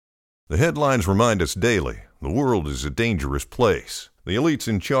The headlines remind us daily, the world is a dangerous place. The elites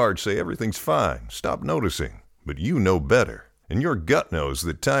in charge say everything's fine, stop noticing. But you know better. And your gut knows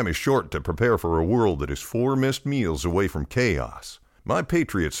that time is short to prepare for a world that is 4 missed meals away from chaos. My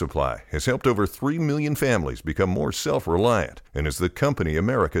Patriot Supply has helped over 3 million families become more self-reliant and is the company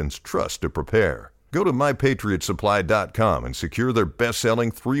Americans trust to prepare. Go to MyPatriotSupply.com and secure their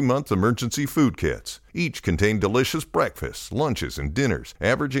best-selling 3-month emergency food kits. Each contain delicious breakfasts, lunches, and dinners,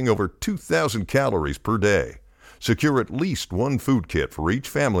 averaging over 2,000 calories per day. Secure at least 1 food kit for each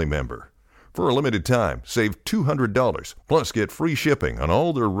family member. For a limited time, save $200, plus get free shipping on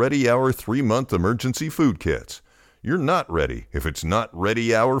all their Ready Hour 3-month emergency food kits. You're not ready if it's not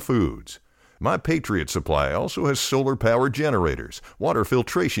Ready Hour Foods. My Patriot Supply also has solar-powered generators, water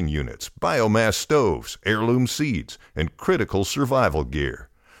filtration units, biomass stoves, heirloom seeds, and critical survival gear.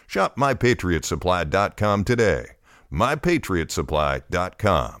 Shop MyPatriotSupply.com today.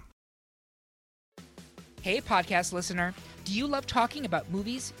 MyPatriotSupply.com. Hey, podcast listener. Do you love talking about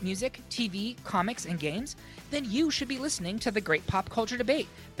movies, music, TV, comics, and games? Then you should be listening to The Great Pop Culture Debate,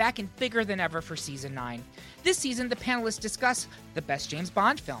 back and bigger than ever for Season 9. This season, the panelists discuss the best James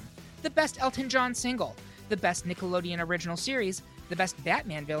Bond film, the best Elton John single, the best Nickelodeon original series, the best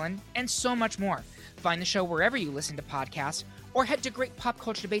Batman villain, and so much more. Find the show wherever you listen to podcasts, or head to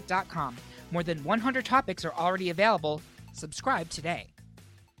greatpopculturedebate.com. More than 100 topics are already available. Subscribe today.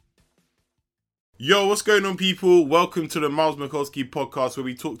 Yo, what's going on, people? Welcome to the Miles Mikulski podcast, where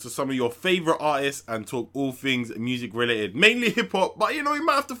we talk to some of your favorite artists and talk all things music related, mainly hip hop, but you know, we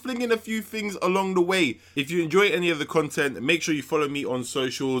might have to fling in a few things along the way. If you enjoy any of the content, make sure you follow me on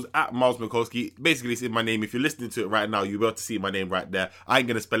socials at Miles Mikulski. Basically, it's in my name. If you're listening to it right now, you'll be able to see my name right there. I ain't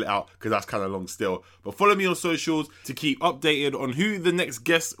gonna spell it out because that's kind of long still, but follow me on socials to keep updated on who the next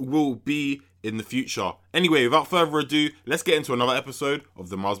guest will be in the future. Anyway, without further ado, let's get into another episode of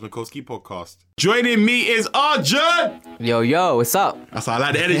the Miles Mikulski podcast. Joining me is Arjun! Yo, what's up? That's how I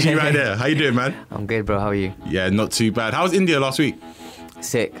like the energy right there. How you doing, man? I'm good, bro. How are you? Yeah, not too bad. How was India last week?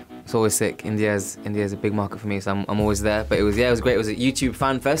 Sick. It's always sick. India's a big market for me, so I'm always there. But it was great. It was a YouTube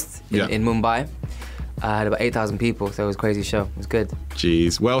fan fest in Mumbai. I had about 8,000 people, so it was a crazy show. It was good.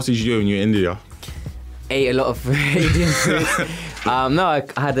 Jeez. What else did you do when you were in India? Ate a lot of Indian food. No, I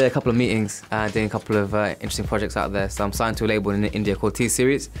had a couple of meetings, doing a couple of interesting projects out there. So I'm signed to a label in India called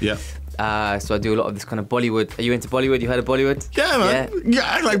T-Series. Yeah. So I do a lot of this kind of Bollywood. Are you into Bollywood? You heard of Bollywood? Yeah, man. Yeah,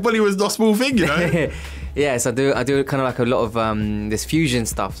 act like Bollywood's not a small thing, you know? Yeah, so I do kind of like a lot of this fusion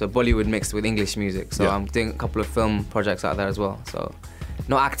stuff. So Bollywood mixed with English music. So I'm doing a couple of film projects out there as well. So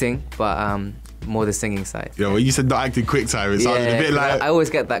not acting, but more the singing side. Yeah, well, you said not acting quick time. It sounds a bit like... I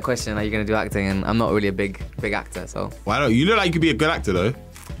always get that question, are you going to do acting? And I'm not really a big actor, so... Why not? You look like you could be a good actor, though. You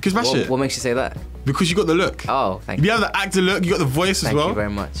can smash it. What makes you say that? Because you got the look. Oh, thank you. You have the actor look, you got the voice as well. Thank you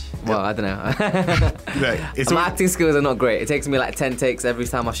very much. Well, I don't know. My acting skills are not great. It takes me like 10 takes every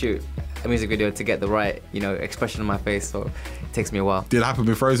time I shoot a music video to get the right, expression on my face, so it takes me a while. Did it happen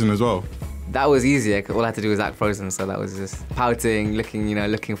with Frozen as well? That was easier, because all I had to do was act frozen, so that was just pouting,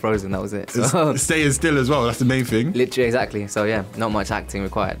 looking frozen, that was it. So, staying still as well, that's the main thing. Literally, exactly. So yeah, not much acting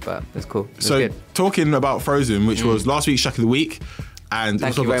required, but it was cool. It was good. Talking about Frozen, which was last week's Track of the Week, and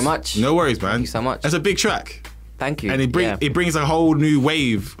thank you very much. No worries, man. Thank you so much. It's a big track. Thank you. And it brings a whole new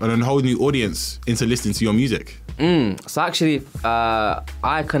wave and a whole new audience into listening to your music. So actually,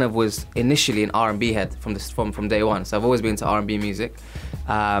 I kind of was initially an R&B head from day one. So I've always been into R&B music.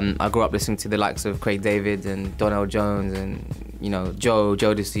 I grew up listening to the likes of Craig David and Donnell Jones and Joe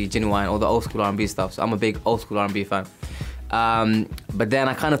Jodeci, Genuine, all the old school R&B stuff. So I'm a big old school R&B fan. But then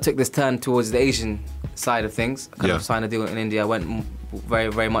I kind of took this turn towards the Asian side of things. I kind of signed a deal in India. I went very,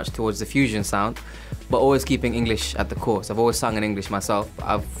 very much towards the fusion sound, but always keeping English at the core. So I've always sung in English myself.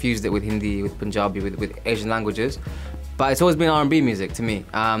 I've fused it with Hindi, with Punjabi, with Asian languages. But it's always been R&B music to me.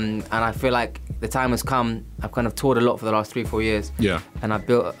 And I feel like the time has come. I've kind of toured a lot for the last 3-4 years. Yeah. And I've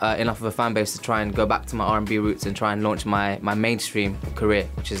built enough of a fan base to try and go back to my R&B roots and try and launch my mainstream career,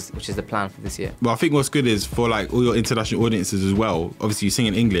 which is the plan for this year. Well, I think what's good is for like all your international audiences as well. Obviously, you sing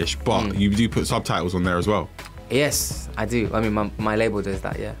in English, but you do put subtitles on there as well. Yes, I do. I mean, my label does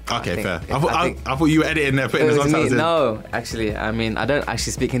that, yeah. Okay, fair. I thought you were editing there, putting the subtitles in. No, actually, I mean, I don't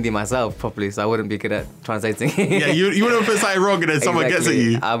actually speak Hindi myself properly, so I wouldn't be good at translating. Yeah, you wouldn't put something wrong and then someone gets at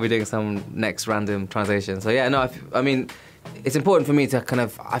you. I'll be doing some next random translation. So yeah, no, I mean, it's important for me to kind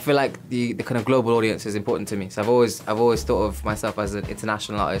of, I feel like the kind of global audience is important to me. So I've always thought of myself as an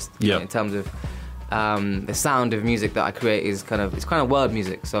international artist in terms of the sound of music that I create is kind of world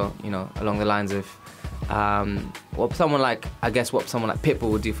music. So, along the lines of what someone like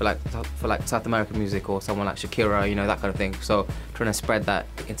Pitbull would do for like South American music, or someone like Shakira, you know, that kind of thing. So trying to spread that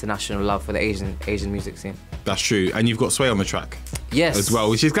international love for the Asian music scene. That's true. And you've got Sway on the track. Yes. As well,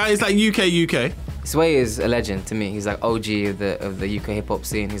 which is kind of, it's like UK. Sway is a legend to me. He's like OG of the UK hip hop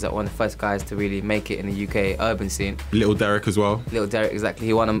scene. He's like one of the first guys to really make it in the UK urban scene. Little Derek as well. Little Derek, exactly.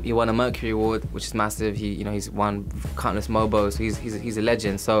 He won a Mercury Award, which is massive. He's won countless Mobos. He's a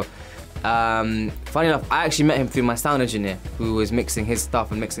legend. So funny enough, I actually met him through my sound engineer, who was mixing his stuff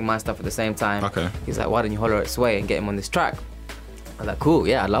and mixing my stuff at the same time. Okay. He's like, why don't you holler at Sway and get him on this track? I was like, cool,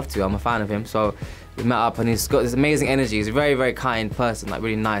 yeah, I'd love to. I'm a fan of him. So we met up, and he's got this amazing energy. He's a very, very kind person, like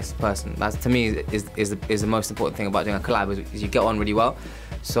really nice person. That's, to me, is the most important thing about doing a collab, is you get on really well.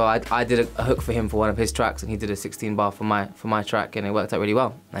 So I did a hook for him for one of his tracks, and he did a 16 bar for my track, and it worked out really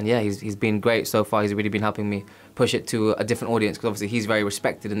well. And yeah, he's been great so far. He's really been helping me push it to a different audience, because obviously he's very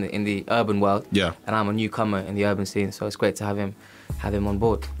respected in the urban world. Yeah. And I'm a newcomer in the urban scene, so it's great to have him on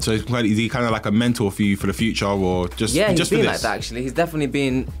board. So is he kind of like a mentor for you for the future, or just he's just been for like this? that actually. He's definitely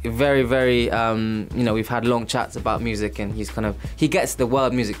been very, very. We've had long chats about music, and he gets the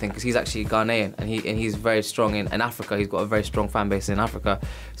world music thing, because he's actually Ghanaian, and he's very strong in Africa. He's got a very strong fan base in Africa,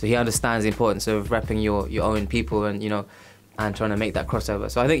 so he understands the importance of repping your own people, and and trying to make that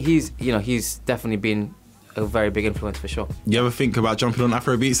crossover. So I think he's definitely been a very big influence for sure. You ever think about jumping on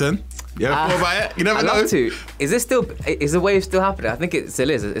Afro beats then? You ever thought about it? You never I'd know. love to. Is the wave still happening? I think it still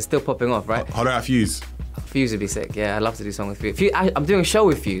is. It's still popping off, right? Holler at Fuse. Fuse would be sick. Yeah, I'd love to do a song with Fuse. I'm doing a show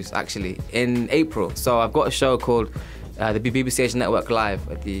with Fuse actually in April. So I've got a show called the BBC Asian Network Live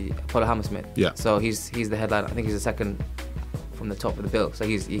at the Apollo Hammersmith. Yeah. So he's the headliner. I think he's the second from the top of the bill. So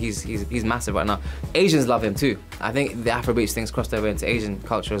he's massive right now. Asians love him too. I think the Afrobeats thing's crossed over into Asian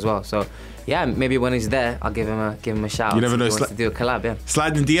culture as well. So yeah, maybe when he's there, I'll give him a shout. You never know. If he wants to do a collab, yeah.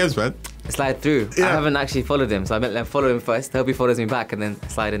 Slide in DMs, man. Slide through. Yeah. I haven't actually followed him, so I meant to follow him first. Hope he follows me back, and then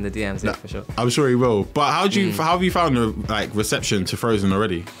slide in the DMs. Yeah, for sure. I'm sure he will. But how have you found the reception to Frozen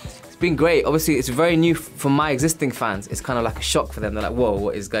already? It's been great. Obviously, it's very new for my existing fans. It's kind of like a shock for them. They're like, whoa,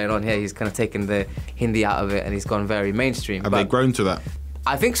 what is going on here? He's kind of taken the Hindi out of it, and he's gone very mainstream. Have they grown to that?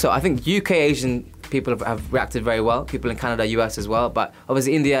 I think so. I think UK Asian people have reacted very well. People in Canada, US as well. But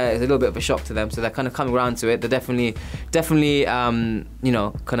obviously India is a little bit of a shock to them. So they're kind of coming around to it. They're definitely, kind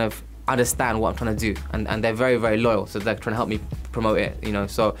of understand what I'm trying to do. And they're very, very loyal. So they're trying to help me promote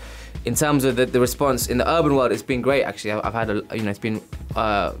it, So in terms of the response in the urban world, it's been great actually. I've had it's been,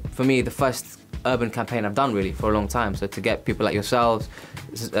 for me, the first urban campaign I've done really for a long time. So to get people like yourselves,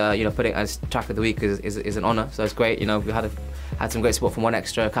 putting it as track of the week is an honor. So it's great. We had some great support from One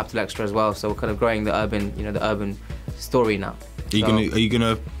Extra, Capital Extra as well. So we're kind of growing the urban story now. Are you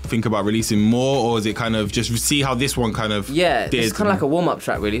gonna think about releasing more, or is it kind of just see how this one kind of did? It's kind of like a warm-up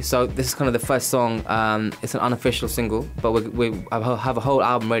track really. So this is kind of the first song. It's an unofficial single, but we have a whole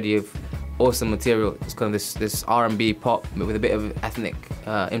album ready of awesome material. It's kind of this R&B pop with a bit of ethnic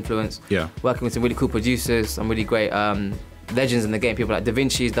influence. Yeah. Working with some really cool producers, some really great legends in the game. People like Da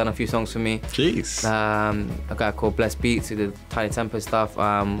Vinci's done a few songs for me. Jeez. A guy called Bless Beats who did Tiny Temper stuff.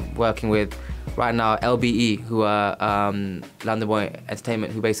 Working with right now LBE, who are London Boy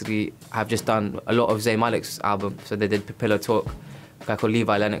Entertainment, who basically have just done a lot of Zayn Malik's album. So they did Pillow Talk. A guy called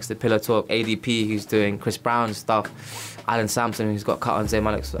Levi Lennox did Pillow Talk. ADP, who's doing Chris Brown's stuff. Alan Sampson, who's got cut on Zayn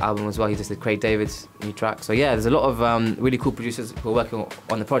Malik's album as well. He just did Craig David's new track. So yeah, there's a lot of really cool producers who are working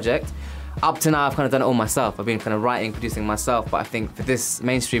on the project. Up to now, I've kind of done it all myself. I've been kind of writing, producing myself, but I think for this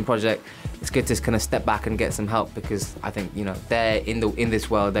mainstream project, it's good to kind of step back and get some help, because I think, they're in this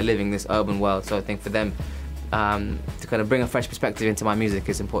world, they're living this urban world. So I think for them to kind of bring a fresh perspective into my music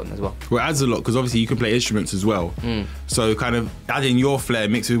is important as well. Well, it adds a lot, because obviously you can play instruments as well. So kind of adding your flair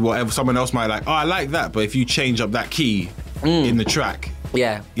mixed with whatever someone else might like. Oh, I like that, but if you change up that key in the track.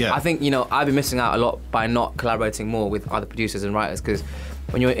 Yeah. I think, I've been missing out a lot by not collaborating more with other producers and writers, because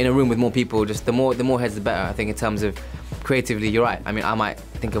when you're in a room with more people, just the more heads the better. I think in terms of creatively, you're right. I mean, I might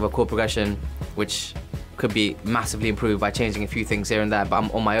think of a chord progression which could be massively improved by changing a few things here and there, but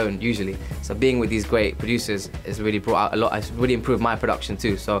I'm on my own usually. So being with these great producers has really brought out a lot. It's really improved my production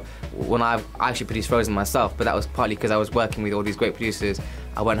too. So when I actually produced Frozen myself, but that was partly because I was working with all these great producers.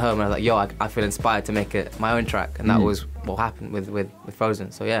 I went home and I was like, yo, I feel inspired to make it my own track, and that was what happened with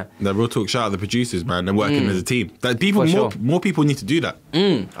Frozen. So yeah. The real talk, shout out the producers, man. They're working as a team. That people, more people need to do that.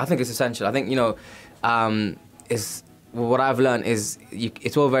 I think it's essential. I think what I've learned is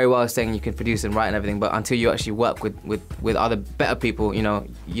it's all very well saying you can produce and write and everything, but until you actually work with other better people,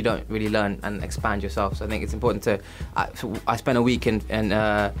 you don't really learn and expand yourself. So I think it's important to. I spent a week in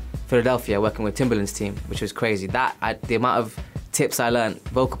Philadelphia working with Timbaland's team, which was crazy. The amount of tips I learned,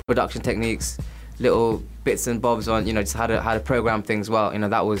 vocal production techniques, little bits and bobs on, you know, just how to program things well. You know,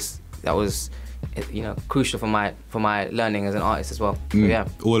 that was you know, crucial for my learning as an artist as well. So, yeah.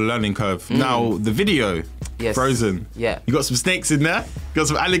 All the learning curve. Now the video, Yes. Frozen. Yeah. You got some snakes in there. You got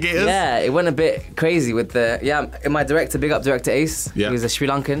some alligators. Yeah, it went a bit crazy with my director, big up director Ace. Yeah. He was a Sri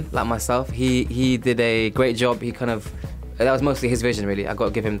Lankan like myself. He did a great job. That was mostly his vision really. I got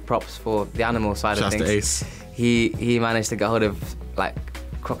to give him props for the animal side of Shouts things. to Ace. He managed to get hold of like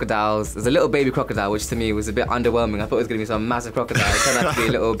crocodiles. There's a little baby crocodile, which to me was a bit underwhelming. I thought it was going to be some massive crocodile. It turned out to be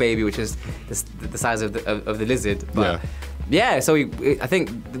a little baby, which is the size of the lizard. But yeah, so I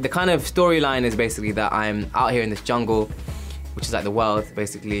think the kind of storyline is basically that I'm out here in this jungle, which is like the world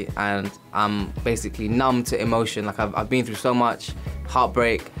basically, and I'm basically numb to emotion. Like I've been through so much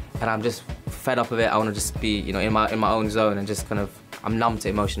heartbreak, and I'm just fed up of it. I want to just be, you know, in my own zone and just kind of, I'm numb to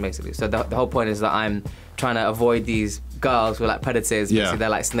emotion basically. So the whole point is that I'm trying to avoid these girls who are like predators. Yeah. Basically they're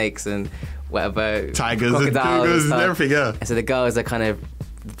like snakes and whatever. Tigers and crocodiles cougars and stuff. everything, yeah. And so the girls are kind of,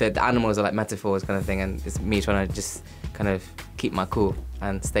 the animals are like metaphors kind of thing, and it's me trying to just kind of keep my cool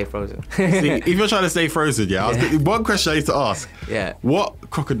and stay frozen. See, if you're trying to stay frozen, one question I used to ask. Yeah. What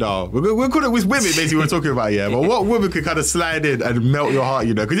crocodile? We're call it with women, basically, we're talking about, yeah. But what woman could kind of slide in and melt your heart,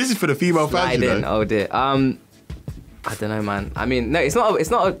 you know? Because this is for the female fans, you know. Oh dear. I don't know, man. I mean, no, it's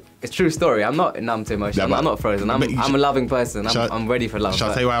not a true story. I'm not numb to emotion. Yeah, I'm not frozen. I'm a loving person. I'm ready for love. Shall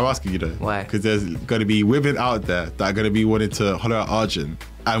I tell you why I'm asking you though? Why? Because there's going to be women out there that are going to be wanting to holler at Arjun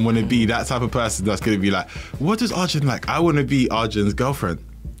and want to be that type of person that's going to be like, what does Arjun like? I want to be Arjun's girlfriend.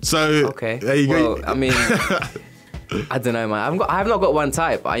 So Okay. there you go. Well, I mean, I don't know, man. I have not got one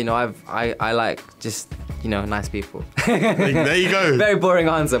type. But, you know, I like just, you know, nice people. There you go. Very boring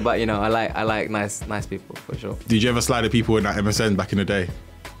answer, but you know, I like nice people for sure. Did you ever slide at people in that MSN back in the day?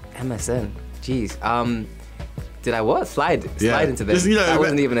 MSN, jeez. Did I what? Slide Yeah. into them? Just, you know, that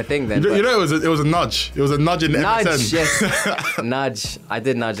wasn't even a thing then. You know, it was a nudge. It was a nudge in the Nudge, MSN. yes. Nudge. I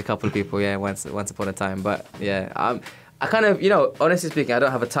did nudge a couple of people, yeah, once upon a time. But yeah, I kind of, you know, honestly speaking, I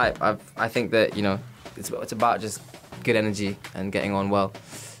don't have a type. I think that, you know, it's about just good energy and getting on well.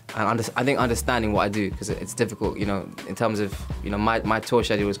 And I think understanding what I do, because it's difficult, you know, in terms of, you know, my tour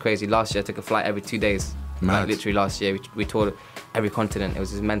schedule was crazy. Last year I took a flight every 2 days. Mad. Like literally last year we toured every continent. It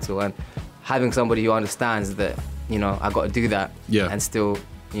was just mental. And having somebody who understands that, you know, I got to do that and still,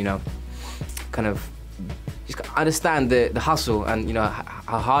 you know, kind of just understand the hustle and, you know,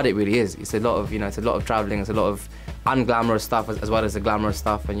 how hard it really is. It's a lot of, you know, it's a lot of traveling. It's a lot of unglamorous stuff as well as the glamorous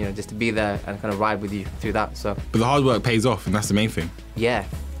stuff, and, you know, just to be there and kind of ride with you through that. So, But the hard work pays off, and that's the main thing. yeah.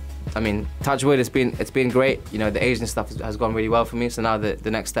 I mean, touch wood, it's been great. You know, the Asian stuff has gone really well for me. So now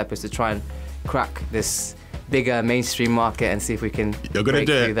the next step is to try and crack this bigger mainstream market and see if we can You're gonna break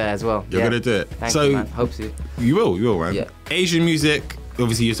do through it. there as well. You're gonna do it. Thank So you, man. Hope so. You will, man. Yeah. Asian music,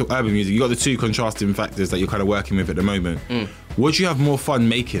 obviously you talk urban music. You got the two contrasting factors that you're kind of working with at the moment. What do you have more fun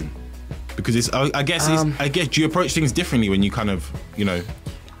making? Because I guess do you approach things differently when you kind of, you know?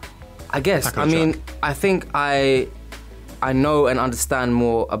 I guess. tackle I a mean, track? I think I know and understand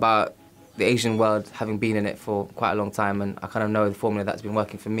more about the Asian world, having been in it for quite a long time, and I kind of know the formula that's been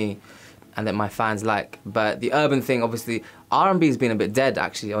working for me and that my fans like. But the urban thing, obviously, R&B has been a bit dead,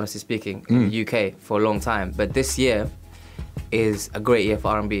 actually, honestly speaking, in the UK for a long time. But this year is a great year for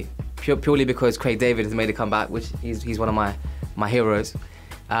R&B, purely because Craig David has made a comeback, which he's one of my heroes.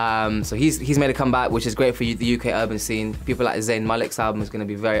 So he's made a comeback, which is great for the UK urban scene. People like Zayn Malik's album is going to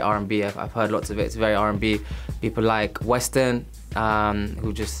be very R&B. I've heard lots of it. It's very R&B. People like Western,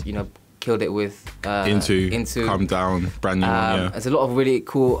 who just, you know, killed it with Into. Calm Down, brand new one, yeah. There's a lot of really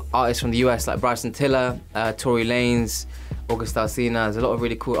cool artists from the US, like Bryson Tiller, Tory Lanez, August Alsina. There's a lot of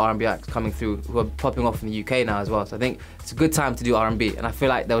really cool R&B acts coming through who are popping off in the UK now as well. So I think it's a good time to do R&B. And I feel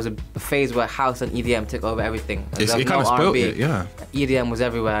like there was a phase where house and EDM took over everything. It kind of spoiled it, yeah. EDM was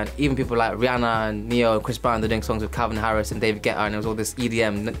everywhere, and even people like Rihanna and Neo and Chris Brown, they're doing songs with Calvin Harris and David Guetta, and there was all this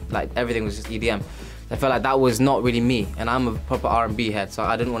EDM, like everything was just EDM. I felt like that was not really me, and I'm a proper R&B head, so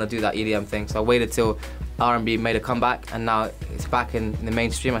I didn't want to do that EDM thing. So I waited till R&B made a comeback, and now it's back in the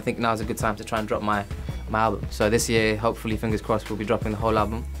mainstream. I think now's a good time to try and drop my album. So this year, hopefully, fingers crossed, we'll be dropping the whole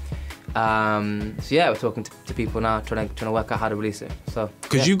album. So yeah, we're talking to people now, trying to work out how to release it. So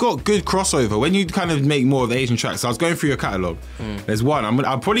because you got good crossover when you kind of make more of the Asian tracks. So I was going through your catalogue. There's one.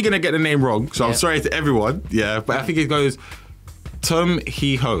 I'm probably gonna get the name wrong, so I'm sorry to everyone. Yeah, but I think it goes Tum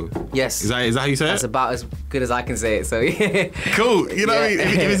Hee Ho. Yes. Is that how you say That's it? about as good as I can say it. So yeah. Cool. You know what I mean?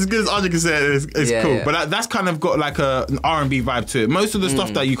 If it's as good as Arjun can say it, it's Yeah, cool. yeah. But that's kind of got like an R&B vibe to it. Most of the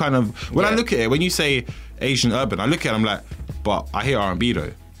stuff that you kind of, when I look at it, when you say Asian urban, I look at it, I'm like, but I hear R&B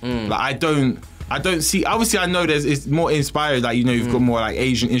though. Like I don't I don't see. Obviously, I know it's more inspired. Like, you know, you've got more like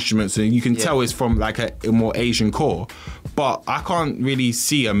Asian instruments, and you can tell it's from like a more Asian core. But I can't really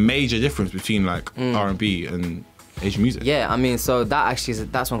see a major difference between like R&B and Asian music. Yeah, I mean, so that song's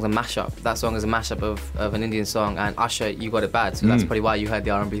a mashup. That song is a mashup of an Indian song and Usher, You Got It Bad. So that's probably why you heard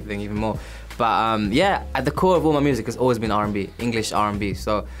the R&B thing even more. But yeah, at the core of all my music has always been R&B, English R&B.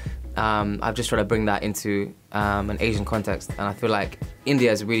 So I've just tried to bring that into an Asian context, and I feel like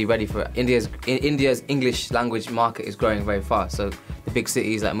India is really ready for it. India's English language market is growing very fast. So the big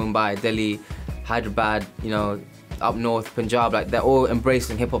cities like Mumbai, Delhi, Hyderabad, you know, up north, Punjab, like they're all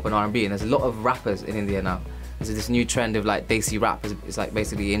embracing hip hop and R&B, and there's a lot of rappers in India now. There's this new trend of like Desi rap. It's like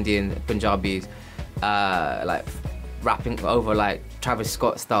basically Indian Punjabis, like rapping over like Travis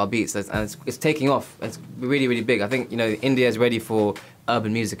Scott style beats, and it's taking off. It's really, really big. I think, you know, India is ready for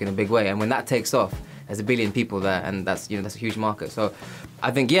urban music in a big way, and when that takes off, there's 1 billion people there, and that's a huge market. So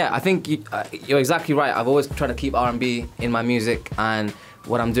I think you're exactly right. I've always tried to keep R&B in my music, and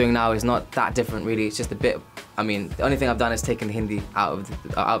what I'm doing now is not that different really. It's just a bit. I mean, the only thing I've done is taken Hindi out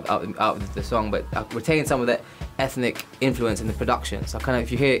of the song, but I've retained some of that ethnic influence in the production. So kind of,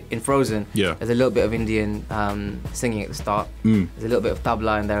 if you hear in Frozen, there's a little bit of Indian singing at the start. There's a little bit of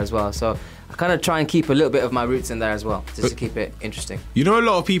tabla in there as well. So I kind of try and keep a little bit of my roots in there as well, just to keep it interesting. You know, a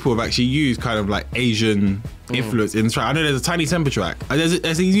lot of people have actually used kind of like Asian influence in the track. I know there's a Tiny Temper track.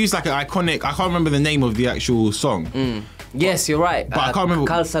 He used like an iconic, I can't remember the name of the actual song. Yes, you're right. But I can't remember.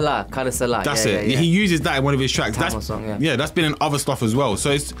 Kal Salah. That's it. Yeah. He uses that in one of his tracks. Tamil song, that's been in other stuff as well.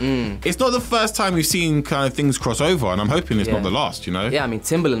 So it's not the first time we've seen kind of things cross over, and I'm hoping it's not the last, you know? Yeah, I mean,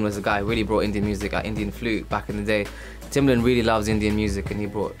 Timbaland was the guy who really brought Indian music, like Indian flute back in the day. Timbaland really loves Indian music, and he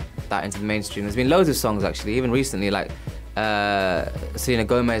brought that into the mainstream. There's been loads of songs actually, even recently, like Selena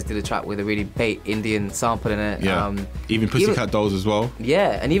Gomez did a track with a really bait Indian sample in it. Yeah. Even Pussycat Dolls as well.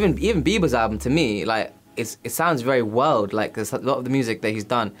 Yeah, and even Bieber's album, to me, like, it sounds very world. Like, there's a lot of the music that he's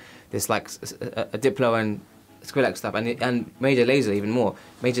done, there's like a Diplo and Skrillex stuff, and Major Lazer even more.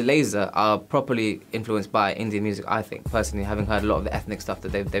 Major Lazer are properly influenced by Indian music, I think, personally, having heard a lot of the ethnic stuff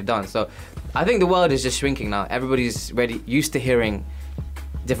that they've done. So I think the world is just shrinking now. Everybody's used to hearing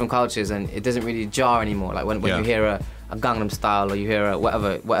different cultures, and it doesn't really jar anymore. Like when you hear a Gangnam Style, or you hear a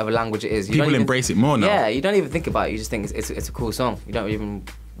whatever language it is. People embrace it more now. Yeah, you don't even think about it. You just think it's a cool song. You don't even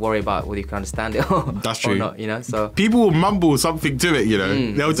worry about whether you can understand it or, That's true. or not, you know. So people will mumble something to it, you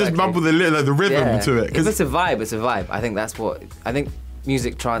know. They'll just mumble the rhythm to it. If it's a vibe, it's a vibe. I think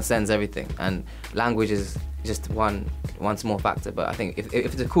music transcends everything, and language is just one small factor. But I think if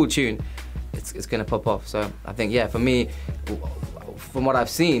it's a cool tune, it's gonna pop off. So I think, for me, from what I've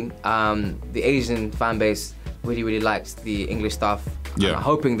seen, the Asian fan base really likes the English stuff. Yeah. I'm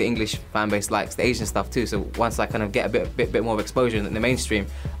hoping the English fan base likes the Asian stuff too. So once I kind of get a bit more of exposure in the mainstream,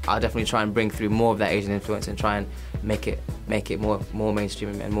 I'll definitely try and bring through more of that Asian influence and try and make it more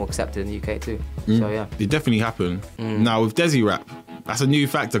mainstream and more accepted in the UK too. So yeah, it definitely happened. Now with Desi rap, that's a new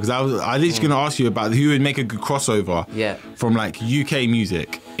factor, because I was literally going to ask you about who would make a good crossover from like UK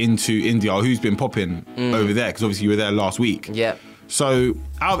music into India, or who's been popping over there, because obviously you were there last week. Yeah. So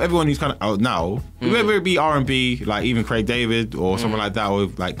out of everyone who's kind of out now, whether it be R&B, like even Craig David or someone like that, or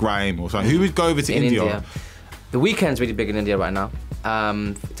like Grime or something, who would go over to India? The Weeknd's really big in India right now.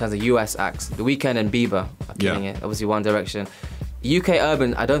 In terms of US acts, The Weeknd and Bieber are killing it. Obviously One Direction. UK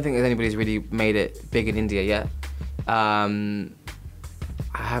urban, I don't think anybody's really made it big in India yet. I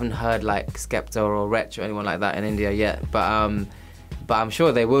haven't heard like Skepta or Wretch or anyone like that in India yet, but I'm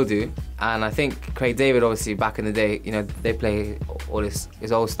sure they will do. And I think Craig David, obviously back in the day, you know, they play all his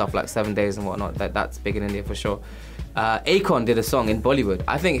old stuff like 7 Days and whatnot. That's big in India for sure. Akon did a song in Bollywood.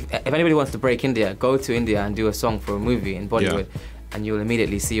 I think if anybody wants to break India, go to India and do a song for a movie in Bollywood, and you'll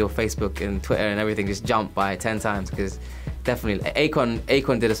immediately see your Facebook and Twitter and everything just jump by 10 times, because definitely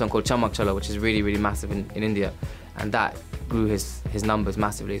Akon did a song called Chamak Chalo, which is really massive in India, and that grew his numbers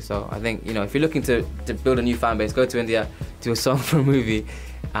massively. So I think, you know, if you're looking to build a new fan base, go to India, do a song for a movie.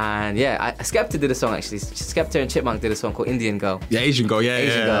 And Skepta did a song actually. Skepta and Chipmunk did a song called Indian Girl. Yeah, Asian Girl,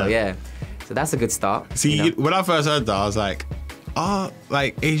 Asian Girl, yeah. So that's a good start. See, you know? When I first heard that, I was like,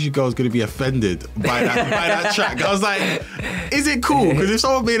 like Asian Girl's gonna be offended by that track. I was like, is it cool? Because if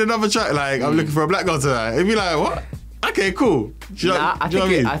someone made another track like I'm looking for a black girl tonight, it'd be like, what? Okay, cool.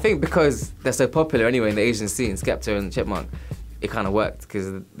 I think because they're so popular anyway in the Asian scene, Skepta and Chipmunk, it kind of worked,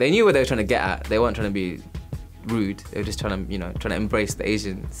 because they knew what they were trying to get at. They weren't trying to be rude. They were just trying to embrace the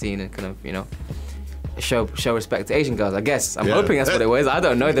Asian scene and kind of, you know, show respect to Asian girls. I guess I'm hoping that's what it was. I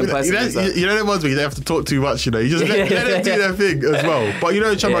don't know them personally. You know the ones where you don't have to talk too much. You know, you just let them do their thing as well. But you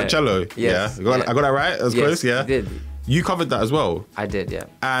know, Chamak Cello. Yes. I got that right. That was close. Yeah. You did. You covered that as well. I did, yeah.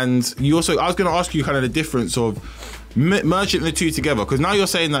 And you also, I was going to ask you kind of the difference of merging the two together, because now you're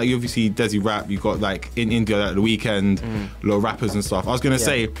saying that you obviously Desi rap, you've got like in India like The Weeknd, a lot of rappers and stuff. I was going to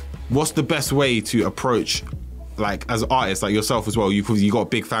say, what's the best way to approach, like as artists like yourself as well, you got a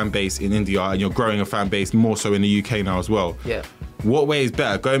big fan base in India and you're growing a fan base more so in the UK now as well. Yeah. What way is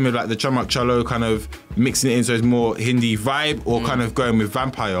better? Going with like the Chamak Chalo, kind of mixing it in so it's more Hindi vibe, or kind of going with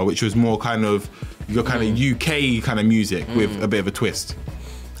Vampire, which was more kind of your kind of UK kind of music with a bit of a twist?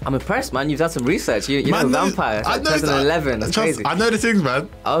 I'm impressed, man. You've done some research. You know Vampire, I know 2011. That's crazy. I know the things, man.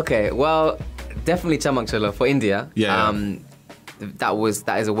 Okay, well, definitely Chamak Chalo for India. Yeah.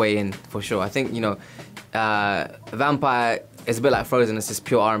 That is a way in for sure. I think, you know, Vampire is a bit like Frozen. It's just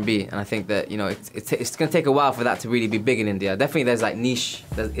pure R&B, and I think that, you know, it's gonna take a while for that to really be big in India. Definitely, there's like niche.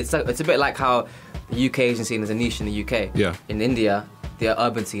 It's a bit like how the UK Asian scene is a niche in the UK. Yeah. In India, the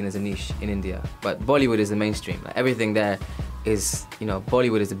urban scene is a niche in India, but Bollywood is the mainstream. Like everything there is, you know,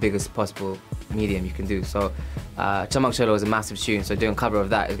 Bollywood is the biggest possible medium you can do. So Chamak Chalo is a massive tune, so doing a cover of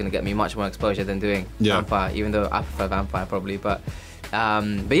that is going to get me much more exposure than doing Vampire, even though I prefer Vampire probably. But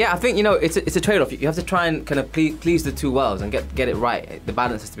yeah, I think, you know, it's a trade-off. You have to try and kind of please the two worlds and get it right. The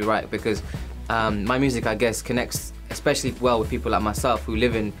balance has to be right, because my music, I guess, connects especially well with people like myself who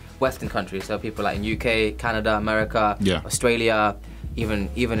live in Western countries. So people like in UK, Canada, America, Australia, even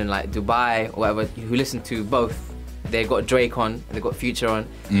in like Dubai or whatever, who listen to both. They've got Drake on, they've got Future on,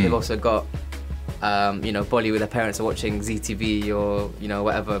 they've also got, you know, Bollywood, their parents are watching ZTV or, you know,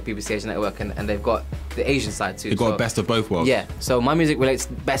 whatever, BBC Asian Network, and they've got the Asian side too. They've got a best of both worlds. Yeah, so my music relates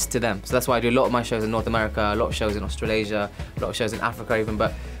best to them. So that's why I do a lot of my shows in North America, a lot of shows in Australasia, a lot of shows in Africa even,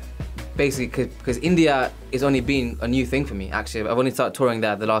 but basically because India has only been a new thing for me, actually. I've only started touring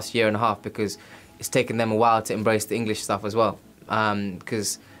there the last year and a half because it's taken them a while to embrace the English stuff as well.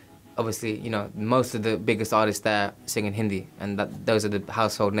 Because obviously, you know, most of the biggest artists there sing in Hindi, and those are the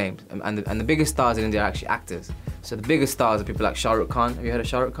household names. And the biggest stars in India are actually actors. So the biggest stars are people like Shah Rukh Khan. Have you heard of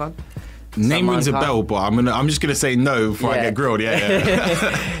Shah Rukh Khan? Name rings a bell, but I'm just gonna say no before I get grilled.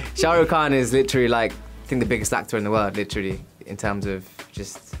 Yeah. Shah Rukh Khan is literally like, I think, the biggest actor in the world, literally, in terms of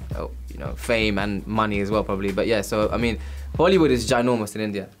just, you know, fame and money as well, probably. But yeah, so I mean, Bollywood is ginormous in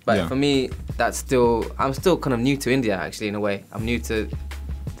India. But for me, I'm still kind of new to India, actually, in a way. I'm new to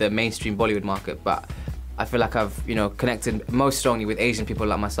the mainstream Bollywood market, but I feel like I've, you know, connected most strongly with Asian people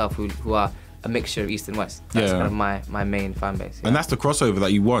like myself who are a mixture of East and West. That's kind of my main fan base. Yeah. And that's the crossover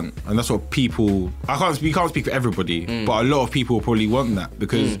that you want, and that's what people. You can't speak for everybody, but a lot of people probably want that,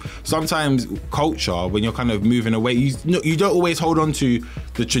 because sometimes culture, when you're kind of moving away, you don't always hold on to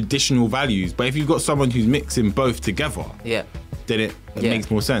the traditional values. But if you've got someone who's mixing both together, then it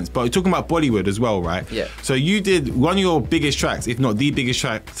makes more sense. But we're talking about Bollywood as well, right? Yeah. So you did one of your biggest tracks, if not the biggest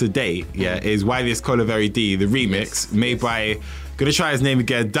track to date, is Why This Color Very D, the remix made by, gonna try his name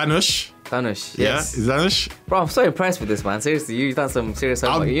again, Danush. Danush, yes. Yeah, is Danush? Bro, I'm so impressed with this, man. Seriously, you've done some serious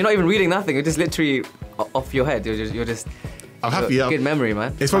homework. You're not even reading nothing. You're just literally off your head. You're just I'm happy. Good memory,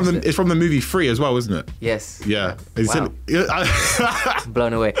 man. It's from the movie Free as well, isn't it? Yes. Yeah. Wow.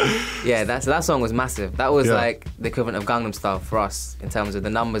 Blown away. Yeah, that song was massive. That was like the equivalent of Gangnam Style for us in terms of the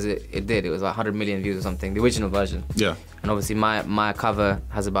numbers it did. It was like 100 million views or something, the original version. Yeah. And obviously my cover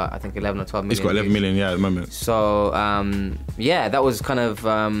has about, I think, 11 or 12 million. It's got 11 million, at the moment. So yeah, that was kind of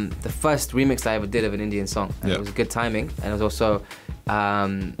the first remix I ever did of an Indian song. And it was good timing, and it was also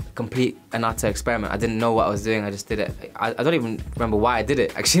complete and utter experiment. I didn't know what I was doing. I just did it. I don't even remember why I did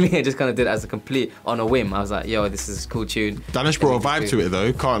it, actually. I just kind of did it as a complete on a whim. I was like, yo, this is a cool tune. Danush brought a vibe to it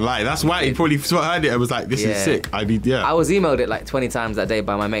though, can't lie. That's why he probably heard it and was like, this is sick. I was emailed it like 20 times that day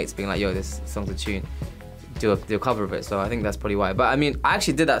by my mates being like, yo, this song's a tune. Do a cover of it. So I think that's probably why. But I mean, I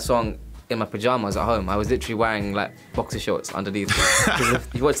actually did that song in my pajamas at home. I was literally wearing like boxer shorts underneath. Because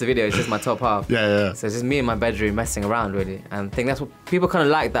if you watch the video, it's just my top half. Yeah. So it's just me in my bedroom messing around, really. And I think that's what people kind of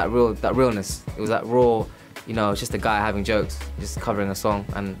like, that realness. It was that raw, you know, it's just a guy having jokes, just covering a song,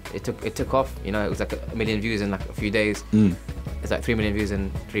 and it took off. You know, it was like 1 million views in like a few days. It's like 3 million views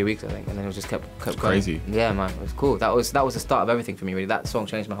in 3 weeks, I think, and then it just kept going. Crazy. Yeah, man, it was cool. That was the start of everything for me, really. That song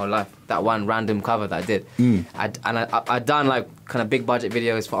changed my whole life. That one random cover that I did. I'd done like kind of big budget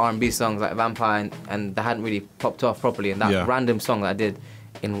videos for R&B songs like Vampire, and they hadn't really popped off properly. And that random song that I did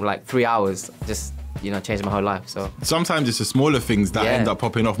in like 3 hours just, you know, changed my whole life. So sometimes it's the smaller things that end up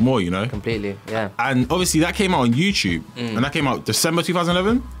popping off more, you know. Completely, yeah. And obviously that came out on YouTube, and that came out December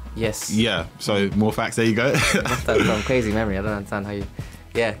 2011. Yes. Yeah. So more facts. There you go. That's some crazy memory. I don't understand how you.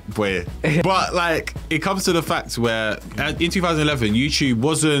 Yeah. Boy. But like, it comes to the fact where in 2011, YouTube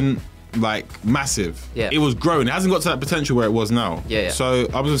wasn't like massive. Yeah. It was growing. It hasn't got to that potential where it was now. Yeah. So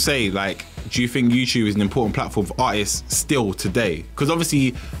I was gonna say, like, do you think YouTube is an important platform for artists still today? Because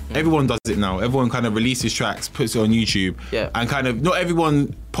obviously everyone does it now. Everyone kind of releases tracks, puts it on YouTube, and kind of not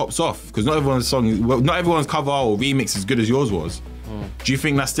everyone pops off because not everyone's cover or remix is as good as yours was. Do you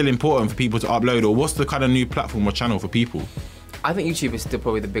think that's still important for people to upload, or what's the kind of new platform or channel for people? I think YouTube is still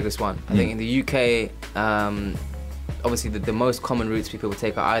probably the biggest one. I think in the UK, obviously the most common routes people will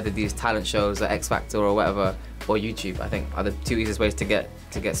take are either these talent shows like X Factor or whatever, or YouTube. I think are the two easiest ways to get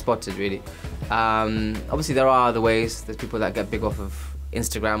spotted, really. Obviously there are other ways. There's people that get big off of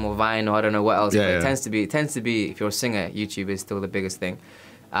Instagram or Vine or I don't know what else. But it tends to be if you're a singer, YouTube is still the biggest thing.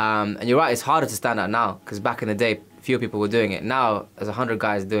 And you're right, it's harder to stand out now because back in the day, fewer people were doing it. Now there's 100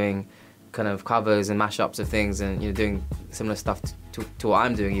 guys doing kind of covers and mashups of things and doing similar stuff to what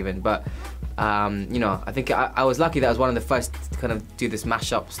I'm doing even. But I think I was lucky that I was one of the first to kind of do this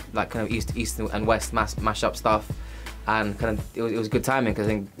mashups, like kind of east and west mashup stuff, and kind of it was good timing because I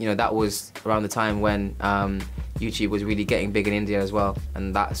think that was around the time when YouTube was really getting big in India as well,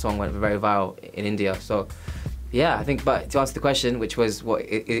 and that song went very viral in India. So yeah, I think, but to answer the question, which was,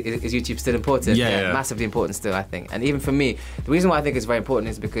 is YouTube still important? Yeah. Massively important still, I think. And even for me, the reason why I think it's very important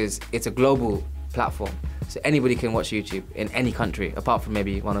is because it's a global platform. So anybody can watch YouTube in any country, apart from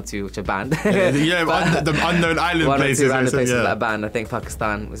maybe one or two which are banned. The unknown island one places. One or two random places that are banned. I think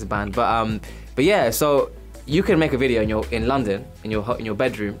Pakistan was a ban. But yeah, so you can make a video in London, in your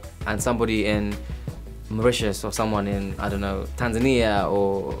bedroom, and somebody in Mauritius or someone in, I don't know, Tanzania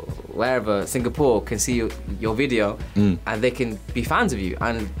or wherever, Singapore, can see your video and they can be fans of you,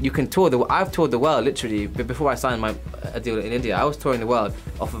 and you can tour I've toured the world literally. Before I signed a deal in India, I was touring the world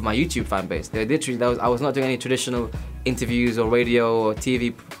off of my YouTube fan base. I was not doing any traditional interviews or radio or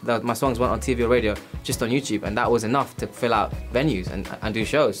TV. My songs weren't on TV or radio, just on YouTube, and that was enough to fill out venues and do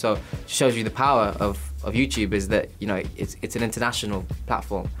shows. So it shows you the power of YouTube is that it's an international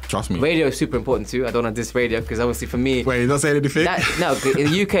platform. Trust me. Radio is super important too. I don't want to diss radio because obviously for me. Wait, you're not saying anything? No,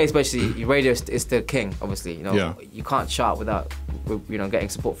 in the UK especially, radio is the king. Obviously, you can't chart without getting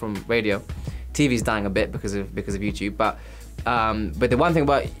support from radio. TV's dying a bit because of YouTube, but the one thing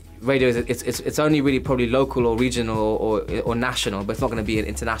about radio is it's only really probably local or regional or national, but it's not going to be an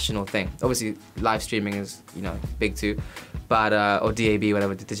international thing. Obviously, live streaming is big too, but or DAB,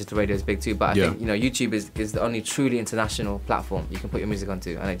 whatever, digital radio is big too. But I think YouTube is the only truly international platform you can put your music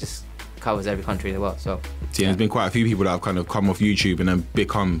onto, and it just covers every country in the world. So there's been quite a few people that have kind of come off YouTube and then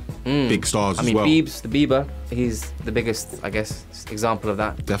become big stars as well. Bieber, he's the biggest, I guess, example of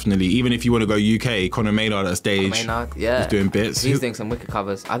that. Definitely. Even if you want to go UK, Conor Maynard at stage, he's doing bits. He's doing some wicked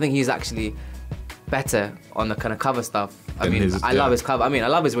covers. I think he's actually better on the kind of cover stuff. I love his cover. I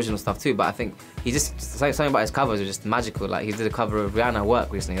love his original stuff too, but I think he just, something about his covers was just magical. Like he did a cover of Rihanna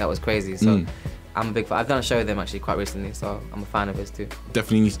Work recently. That was crazy. So I'm a big fan. I've done a show with him actually quite recently, so I'm a fan of his too.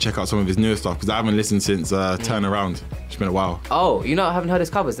 Definitely need to check out some of his newer stuff because I haven't listened since Turn Around. It's been a while. Oh, I haven't heard his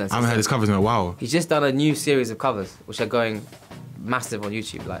covers then? I haven't heard his covers in a while. He's just done a new series of covers which are going massive on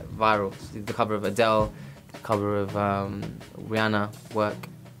YouTube, like viral. The cover of Adele, the cover of Rihanna Work.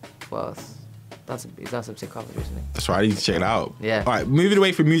 What else? He's done some sick covers recently. That's right, I need to check it out. Yeah. All right, moving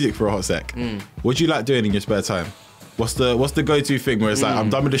away from music for a hot sec. What do you like doing in your spare time? What's the go-to thing where it's like, I'm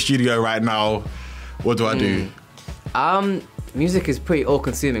done with the studio right now, what do I do? Music is pretty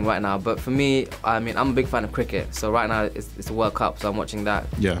all-consuming right now, but for me, I'm a big fan of cricket. So right now it's the World Cup, so I'm watching that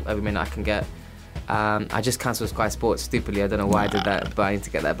every minute I can get. I just cancelled Sky Sports stupidly. I don't know why I did that, but I need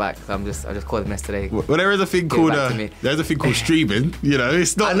to get that back. So I just called them yesterday. Well, there is a thing called streaming.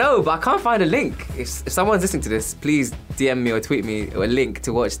 It's not. I know, but I can't find a link. If someone's listening to this, please DM me or tweet me a link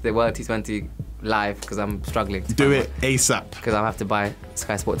to watch the World T20 live because I'm struggling. Do it ASAP. Because I'll have to buy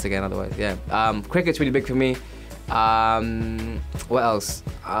Sky Sports again otherwise. Yeah. Cricket's really big for me. What else?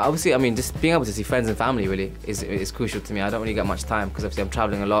 Obviously, just being able to see friends and family really is crucial to me. I don't really get much time because obviously I'm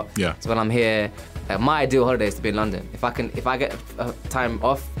traveling a lot. Yeah. So when I'm here, my ideal holiday is to be in London. If I get time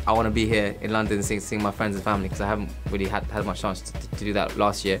off, I want to be here in London seeing my friends and family because I haven't really had much chance to do that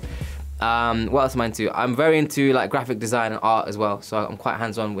last year. What else am I into? I'm very into like graphic design and art as well. So I'm quite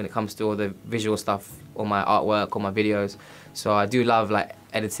hands-on when it comes to all the visual stuff, all my artwork, all my videos. So I do love like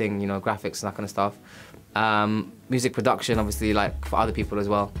editing, graphics and that kind of stuff. Music production, obviously, like for other people as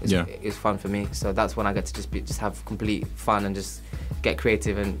well, is fun for me. So that's when I get to just have complete fun and just get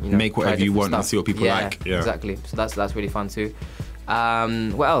creative and make whatever you want stuff. and see what people like. Yeah, exactly. So that's really fun too.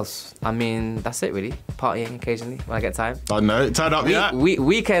 What else? That's it really. Partying occasionally when I get time. Oh no, turn up,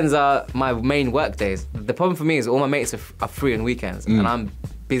 Weekends are my main work days. The problem for me is all my mates are free on weekends, and I'm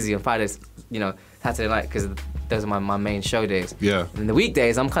busy on Fridays, Saturday night because those are my main show days. Yeah. And the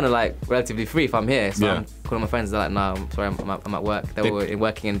weekdays, I'm kind of like relatively free if I'm here. So Yeah. I'm calling my friends. They're like, no, I'm sorry, I'm at work. They were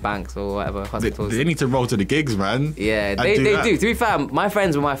working in banks or whatever, hospitals. They need to roll to the gigs, man. Yeah, they do. To be fair, my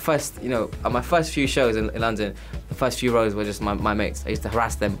friends were my first, at my first few shows in London, the first few rows were just my mates. I used to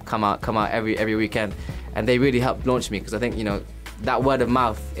harass them, come out every weekend, and they really helped launch me because I think, that word of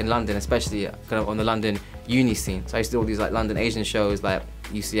mouth in London, especially kind of on the London uni scene. So I used to do all these like London Asian shows like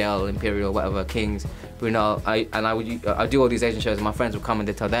UCL, Imperial, whatever, Kings, Brunel. I'd do all these Asian shows and my friends would come and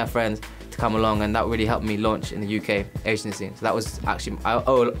they'd tell their friends to come along, and that really helped me launch in the UK Asian scene. So that was actually, I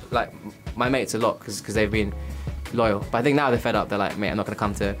owe like my mates a lot because they've been loyal. But I think now they're fed up. They're like, mate, I'm not going to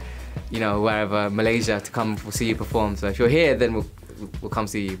come to, wherever, Malaysia to come see you perform. So if you're here, then we'll come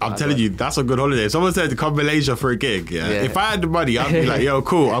see you. I'm telling you, that's a good holiday. If someone said to come Malaysia for a gig, yeah. If I had the money, I'd be like, yo,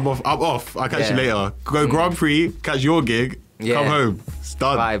 cool, I'm off. I'll catch you later. Go Grand Prix, catch your gig, come home. It's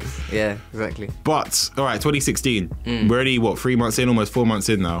done. Vibes. Yeah, exactly. But, all right, 2016. We're already, 3 months in, almost 4 months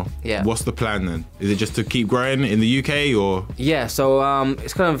in now. Yeah. What's the plan then? Is it just to keep growing in the UK or? Yeah, so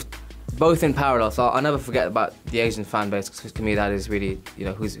it's kind of both in parallel. So I'll never forget about the Asian fan base because to me that is really,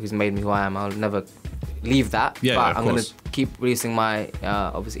 who's made me who I am. I'll never leave that. Yeah, but I'm course. going to keep releasing my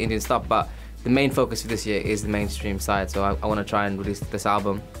obviously Indian stuff. But the main focus for this year is the mainstream side. So I want to try and release this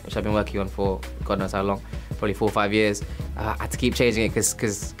album, which I've been working on for God knows how long, probably 4 or 5 years. I had to keep changing it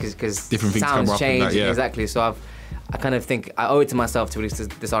because different things come sounds up change. and that, yeah. Exactly. So I kind of think I owe it to myself to release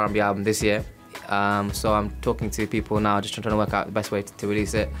this R&B album this year. So I'm talking to people now, just trying to work out the best way to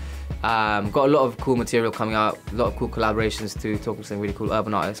release it. Got a lot of cool material coming out, a lot of cool collaborations too, talking to some really cool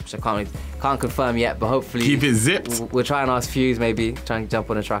urban artists, which I can't confirm yet, but hopefully Keep it zipped. We'll try and ask Fuse maybe, try and jump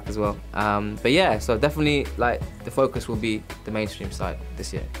on a track as well. But yeah, so definitely like the focus will be the mainstream side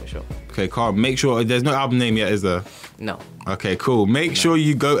this year for sure. Okay, calm. Make sure there's no album name yet, is there? No. Okay, cool. Make sure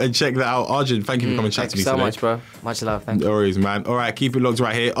you go and check that out. Arjun, thank you for coming and chat to me Thank you so today. much, bro. Much love. Thank you. No worries, man. All right, keep it locked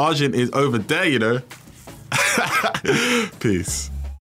right here. Arjun is over there, Peace.